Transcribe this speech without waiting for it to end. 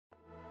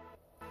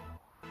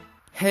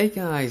Hey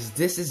guys,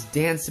 this is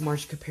Dance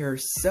March Compare.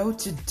 So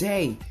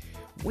today,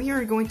 we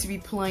are going to be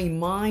playing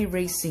my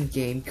racing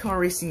game, Car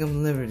Racing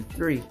Unlimited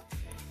 3.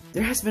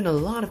 There has been a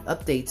lot of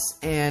updates,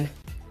 and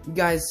you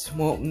guys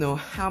won't know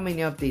how many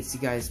updates you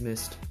guys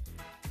missed.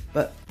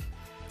 But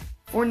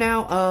for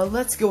now,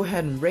 let's go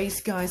ahead and race,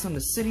 guys, on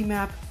the city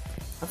map.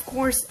 Of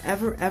course,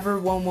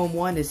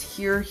 Ever111 is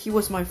here. He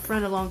was my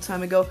friend a long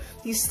time ago.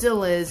 He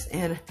still is,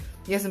 and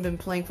he hasn't been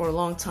playing for a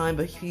long time,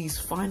 but he's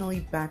finally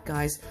back,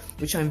 guys,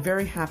 which I'm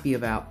very happy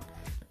about.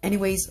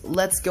 Anyways,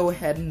 let's go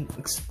ahead and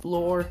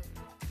explore.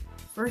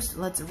 First,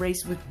 let's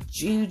race with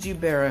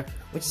Jujubera,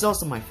 which is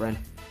also my friend.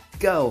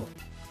 Go!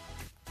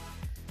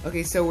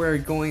 Okay, so we're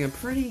going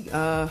pretty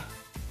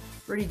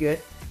good.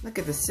 Look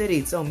at the city,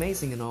 it's so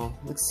amazing and all.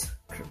 Looks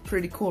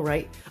pretty cool,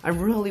 right? I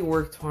really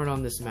worked hard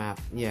on this map,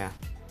 yeah.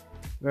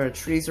 There are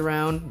trees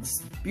around,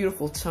 this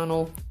beautiful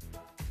tunnel.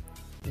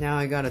 Now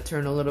I gotta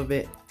turn a little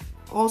bit.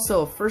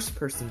 Also a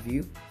first-person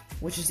view,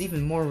 which is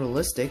even more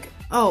realistic.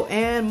 Oh,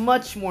 and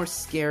much more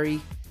scary.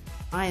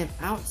 I am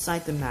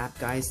outside the map,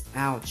 guys.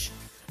 Ouch.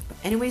 But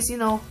anyways, you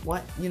know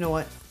what?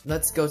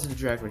 Let's go to the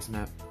drag race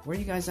map. Where are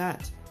you guys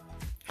at?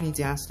 I need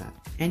to ask that.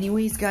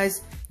 Anyways,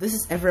 guys, this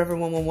is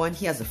Ever111.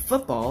 He has a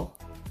football.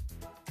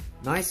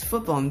 Nice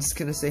football, I'm just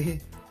gonna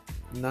say.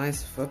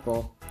 Nice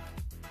football.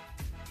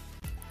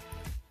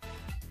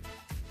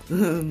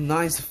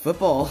 Nice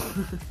football.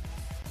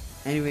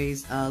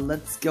 Anyways,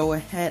 let's go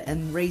ahead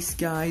and race,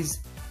 guys.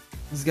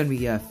 This is gonna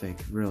be epic,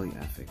 really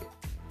epic.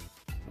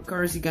 What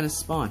car is he gonna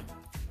spawn?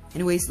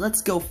 Anyways,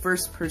 let's go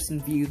first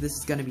person view. This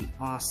is gonna be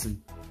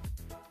awesome.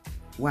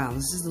 Wow,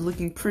 this is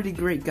looking pretty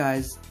great,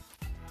 guys.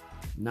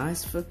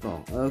 Nice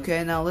football.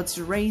 Okay, now let's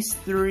race.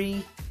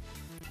 3,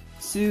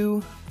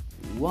 2,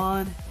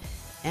 1,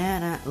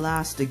 and at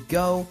last to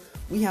go.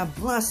 We have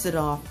blasted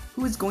off.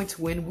 Who is going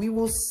to win? We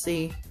will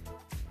see.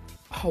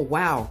 Oh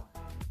wow.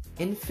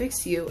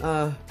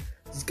 Infixio,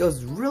 this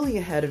goes really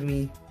ahead of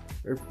me.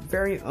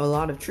 There are a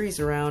lot of trees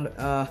around,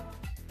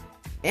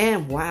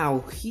 and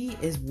wow, he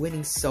is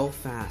winning so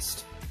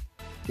fast.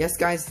 Yes,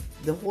 guys,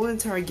 the whole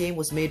entire game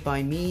was made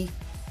by me.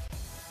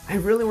 I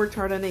really worked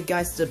hard on it,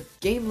 guys. The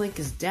game link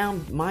is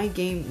down. My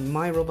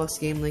Roblox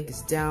game link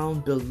is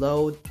down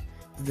below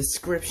the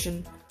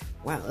description.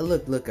 Wow,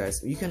 look, guys.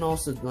 You can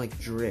also like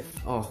drift.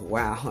 Oh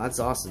wow, that's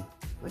awesome.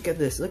 Look at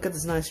this. Look at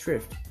this nice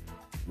drift.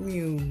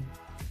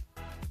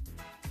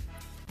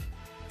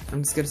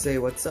 I'm just gonna say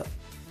what's up.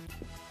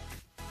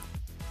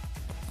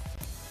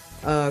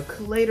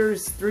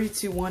 Collators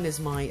 321 is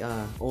my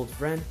old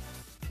friend.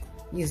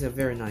 He has a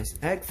very nice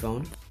egg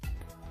phone.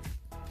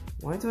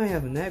 Why do I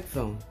have an egg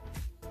phone?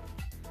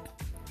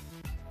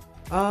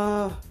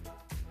 Why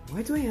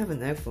do I have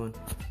an egg phone?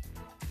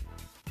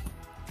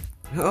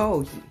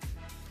 Oh,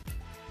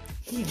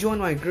 he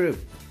joined my group.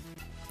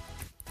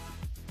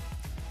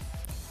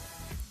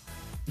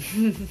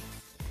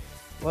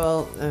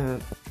 Well,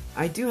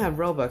 I do have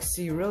Robux.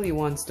 He really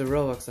wants the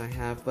Robux I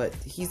have, but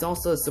he's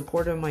also a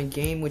supporter of my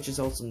game, which is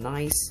also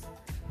nice.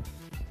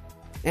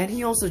 And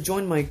he also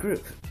joined my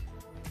group.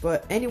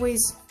 But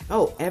anyways,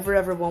 oh,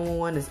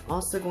 Ever111 is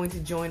also going to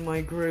join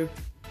my group.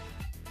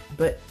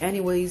 But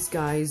anyways,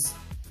 guys,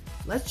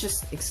 let's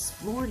just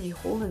explore the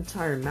whole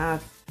entire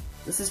map.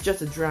 This is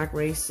just a drag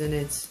race in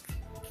it.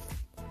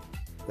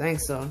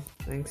 Thanks, y'all.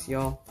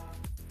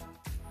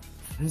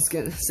 I'm just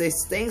gonna say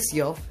thanks,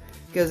 y'all,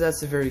 because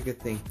that's a very good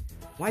thing.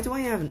 Why do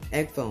I have an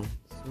egg phone?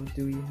 So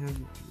do we have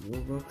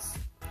Robux?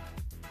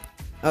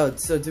 Oh,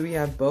 so do we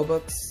have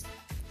Bobux?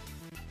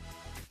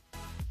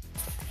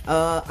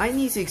 I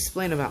need to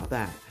explain about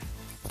that.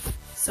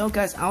 So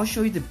guys, I'll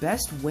show you the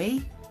best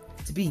way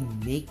to be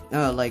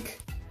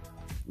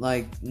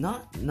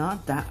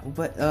not that,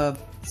 but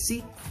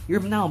see, you're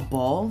now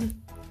bald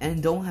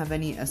and don't have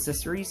any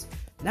accessories.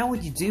 Now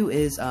what you do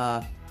is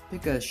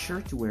pick a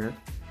shirt to wear.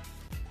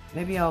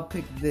 Maybe I'll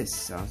pick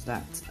this. How's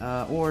that?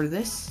 Or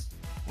this.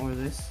 Or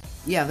this.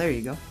 Yeah, there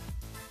you go.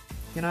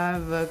 Can I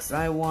have Robux?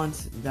 I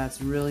want.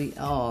 That's really.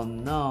 Oh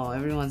no,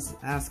 everyone's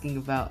asking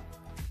about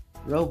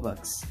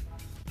Robux.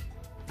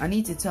 I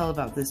need to tell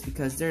about this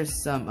because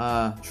there's some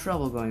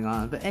trouble going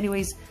on. But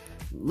anyways,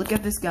 look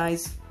at this,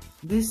 guys.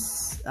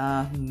 This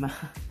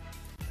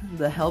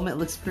the helmet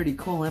looks pretty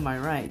cool, am I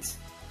right?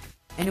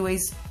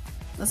 Anyways,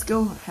 let's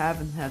go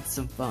have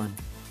some fun.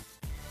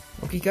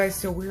 Okay, guys,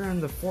 so we're on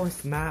the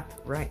 4th map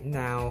right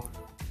now.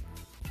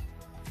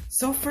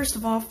 So first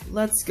of all,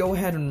 let's go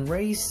ahead and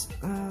race.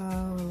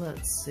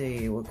 Let's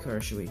see, what car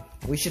should we?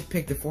 We should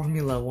pick the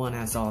Formula 1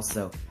 as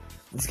also.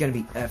 It's gonna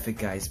be epic,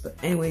 guys. But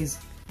anyways,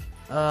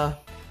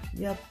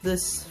 yep,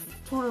 this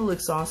totally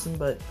looks awesome,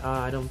 but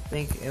I don't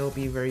think it'll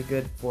be very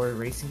good for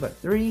racing. But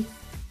 3,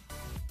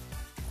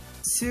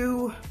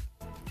 2,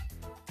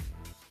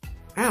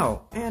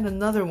 ow, and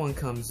another one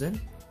comes in.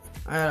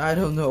 I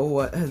don't know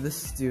what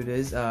this dude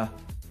is.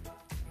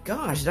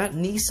 Gosh, that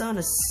Nissan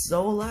is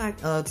so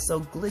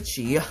so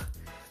glitchy.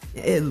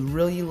 It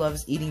really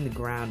loves eating the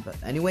ground. But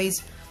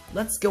anyways,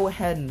 let's go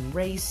ahead and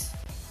race.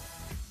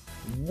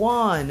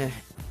 1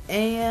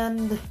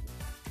 and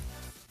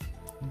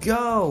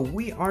go.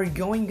 We are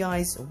going,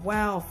 guys.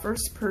 Wow,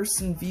 first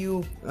person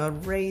view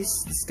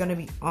race. This is gonna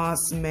be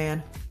awesome,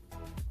 man.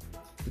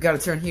 We gotta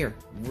turn here.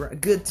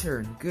 Good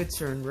turn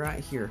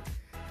right here.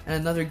 And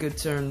another good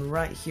turn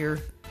right here.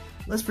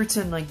 Let's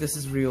pretend like this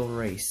is real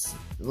race.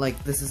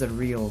 Like this is a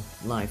real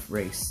life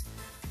race.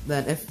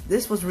 Then if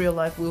this was real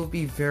life, we would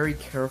be very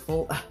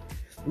careful.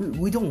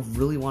 We don't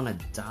really want to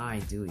die,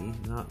 do we?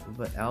 Not,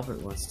 but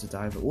Albert wants to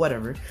die, but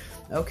whatever.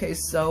 Okay,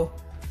 so,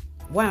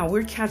 wow,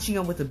 we're catching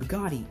up with the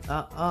Bugatti.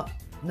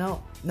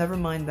 No, never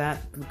mind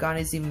that.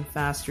 Bugatti's even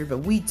faster, but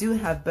we do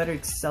have better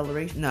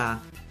acceleration. Nah,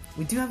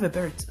 we do have a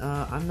better,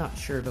 I'm not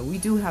sure, but we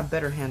do have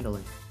better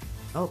handling.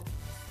 Oh,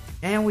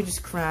 and we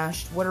just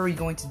crashed. What are we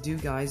going to do,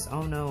 guys?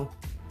 Oh no.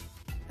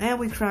 And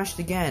we crashed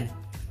again.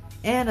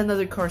 And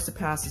another car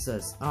surpasses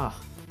us.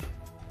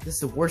 This is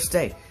the worst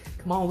day.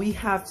 Come on, we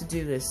have to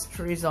do this.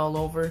 Trees all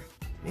over.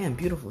 Man,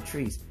 beautiful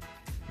trees.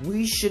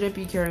 We shouldn't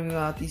be caring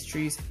about these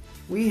trees.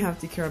 We have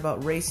to care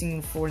about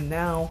racing for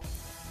now.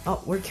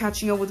 Oh, we're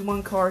catching up with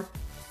one car.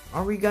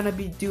 Are we gonna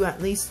do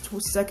at least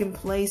second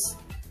place?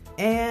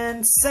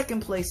 And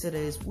second place it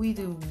is. We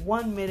do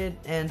 1 minute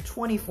and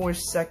 24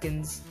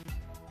 seconds.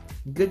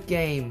 Good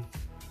game.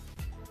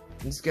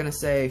 I'm just gonna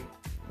say,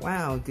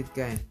 wow, good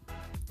game.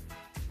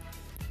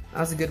 That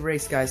was a good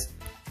race, guys.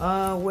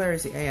 Where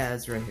is he? Yeah,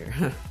 it's right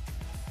here.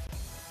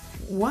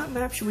 What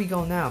map should we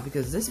go now?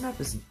 Because this map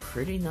is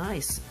pretty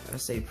nice. I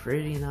say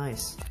pretty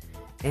nice.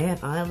 And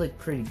I look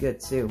pretty good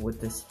too with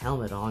this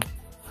helmet on.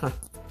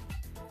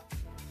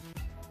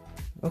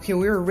 Okay,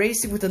 we're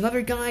racing with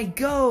another guy.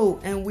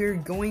 Go! And we're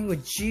going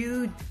with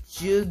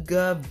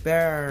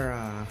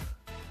Jujugabera.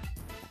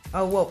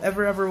 Oh, whoa.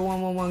 Ever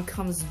 111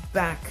 comes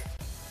back.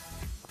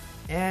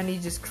 And he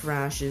just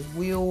crashes.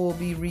 We will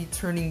be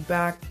returning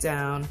back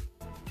down.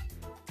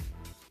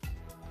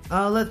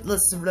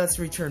 Let's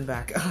return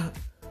back.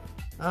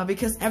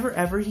 Because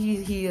Ever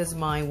he is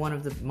one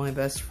of my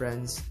best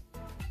friends,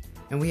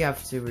 and we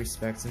have to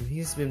respect him.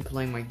 He's been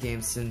playing my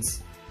game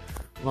since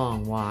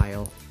long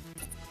while.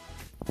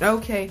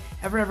 Okay,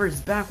 Ever is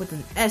back with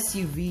an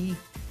SUV.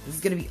 This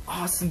is gonna be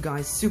awesome,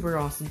 guys. Super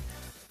awesome.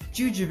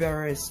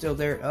 Jujubera is still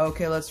there.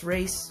 Okay, let's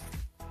race.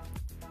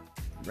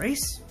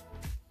 Race?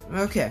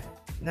 Okay.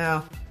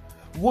 Now,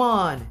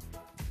 1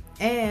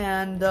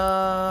 and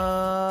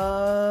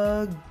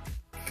go?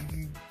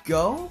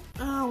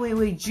 Oh,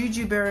 wait,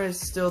 Jujubera is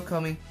still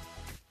coming.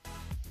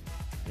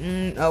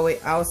 Oh,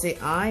 wait, I'll say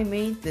I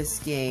made this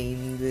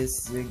game.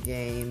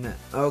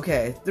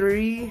 Okay,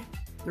 3,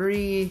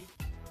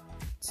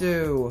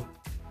 2,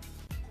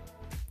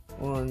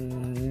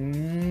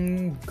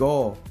 1,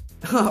 go.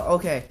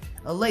 Okay,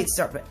 a late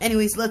start, but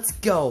anyways, let's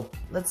go.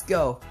 It's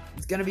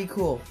gonna be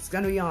cool. It's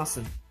gonna be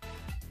awesome.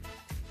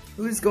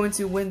 Who's going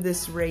to win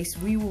this race?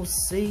 We will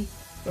see.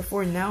 But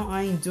for now,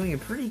 I am doing a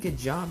pretty good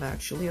job,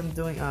 actually.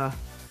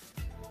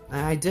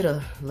 I did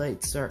a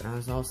late start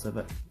also,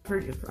 but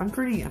I'm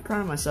pretty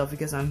proud of myself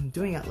because I'm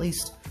doing at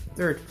least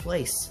 3rd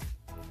place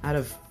out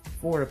of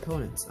 4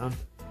 opponents.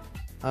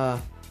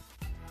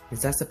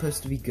 Is that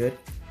supposed to be good?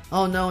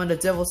 Oh no, and the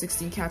Devil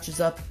 16 catches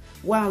up.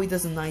 Wow, he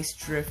does a nice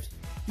drift.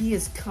 He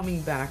is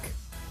coming back.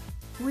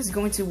 Who is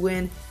going to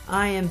win?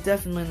 I am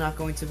definitely not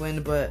going to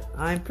win, but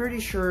I'm pretty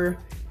sure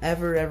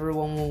Ever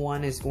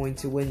 111 is going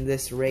to win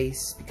this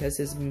race because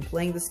he's been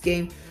playing this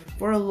game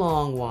for a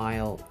long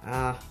while.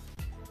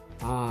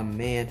 Aw,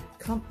 man.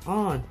 Come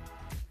on.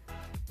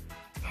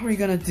 How are we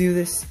gonna do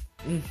this?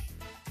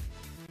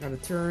 Gotta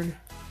turn.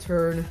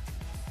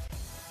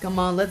 Come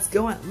on, let's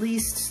go at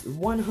least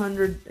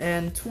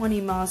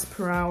 120 miles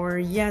per hour.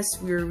 Yes,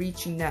 we're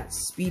reaching that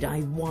speed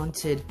I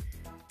wanted.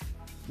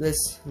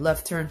 This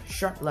left turn,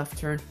 sharp left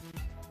turn.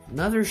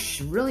 Another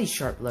really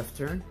sharp left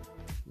turn.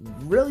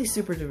 Really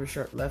super duper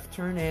sharp left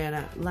turn. And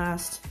at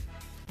last,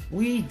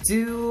 we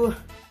do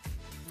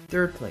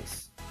 3rd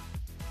place.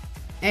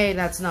 Hey,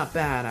 that's not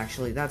bad,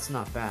 actually. That's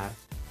not bad.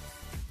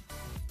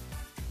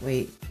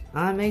 Wait,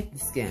 I make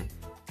this game.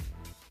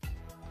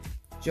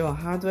 Joe,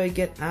 how do I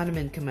get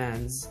admin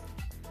commands?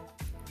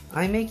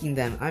 I'm making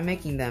them. Oh,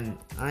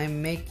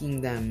 I'm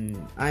making them.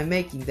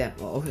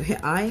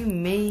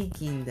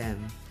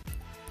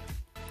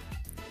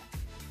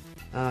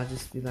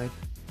 Just be like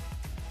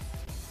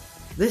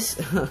this.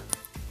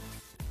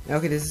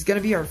 Okay, this is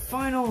gonna be our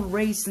final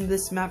race in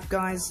this map,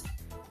 guys.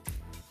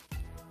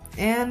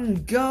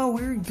 And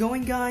we're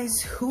going,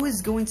 guys. Who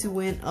is going to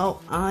win?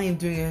 Oh, I am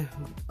doing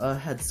a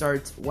head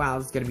start. Wow,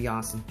 this is gonna be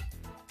awesome.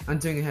 I'm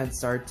doing a head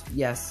start,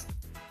 yes.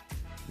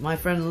 My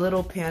friend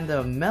Little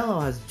Panda Mellow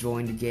has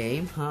joined the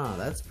game.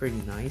 That's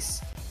pretty nice.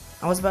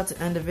 I was about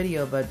to end the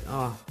video, but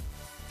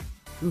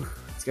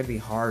it's gonna be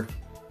hard.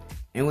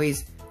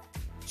 Anyways,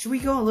 should we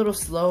go a little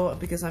slow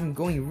because I'm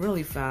going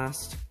really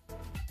fast?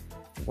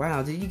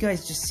 Wow, did you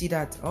guys just see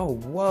that? Oh,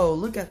 whoa,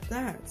 look at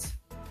that.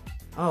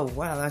 Oh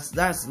wow,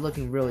 that's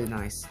looking really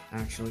nice,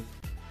 actually.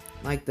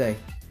 Like the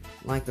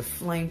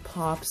flame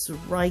pops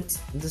right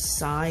in the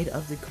side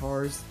of the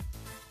cars.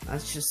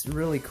 That's just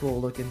really cool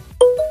looking.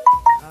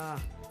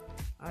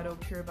 I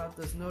don't care about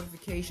those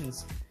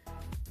notifications.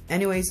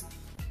 Anyways,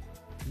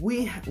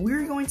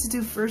 we're going to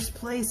do first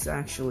place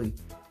actually.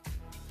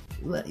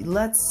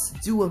 Let's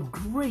do a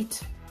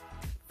great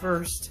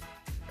first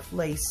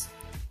place.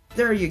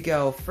 There you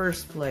go,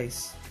 first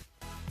place.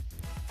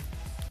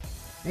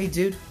 Hey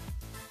dude.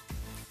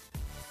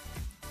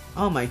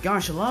 Oh my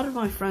gosh, a lot of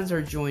my friends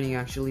are joining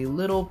actually.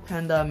 Little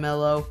Panda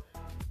Mellow.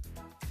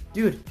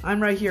 Dude,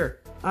 I'm right here.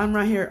 I'm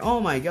right here. Oh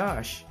my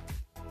gosh.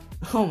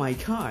 Oh my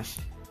gosh.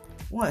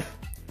 What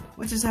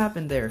just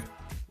happened there?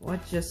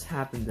 What just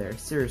happened there?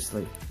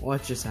 Seriously,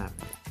 what just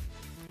happened?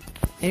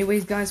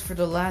 Anyways, guys, for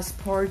the last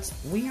part,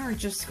 we are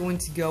just going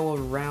to go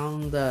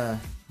around the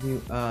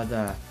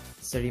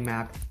city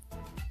map,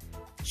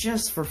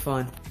 just for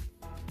fun.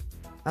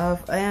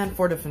 And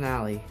for the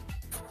finale.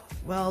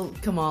 Well,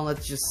 come on,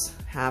 let's just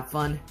have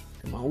fun.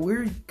 Come on,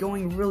 we're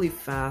going really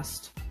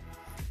fast.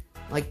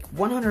 Like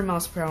 100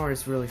 miles per hour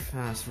is really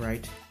fast,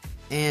 right?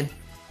 And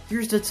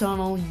here's the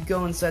tunnel. You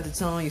go inside the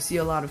tunnel, you see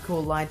a lot of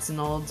cool lights and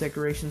all,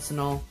 decorations and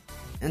all.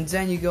 And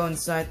then you go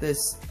inside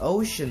this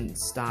ocean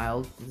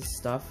style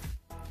stuff.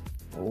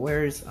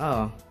 Where's...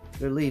 oh,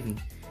 they're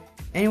leaving.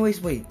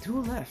 Anyways, wait,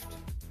 who left?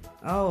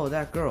 Oh,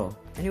 that girl.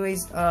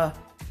 Anyways, wow,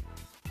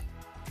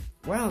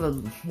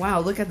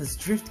 look at this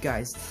drift,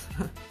 guys.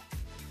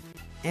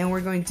 And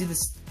we're going to do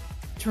this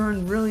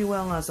turn really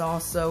well, as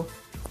also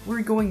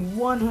we're going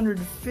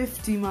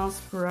 150 miles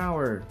per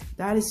hour.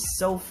 That is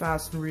so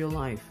fast in real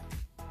life.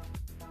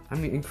 I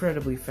mean,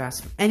 incredibly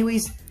fast.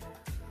 Anyways,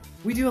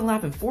 we do a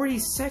lap in 40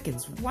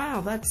 seconds.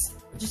 Wow, that's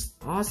just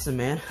awesome,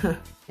 man.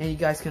 And you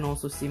guys can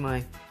also see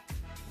my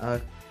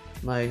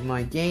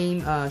my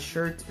game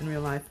shirt in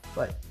real life.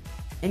 But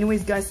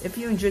anyways, guys, if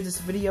you enjoyed this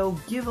video,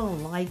 give a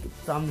like,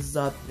 thumbs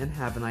up, and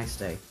have a nice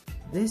day.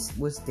 This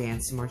was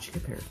Dancing March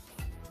Compared.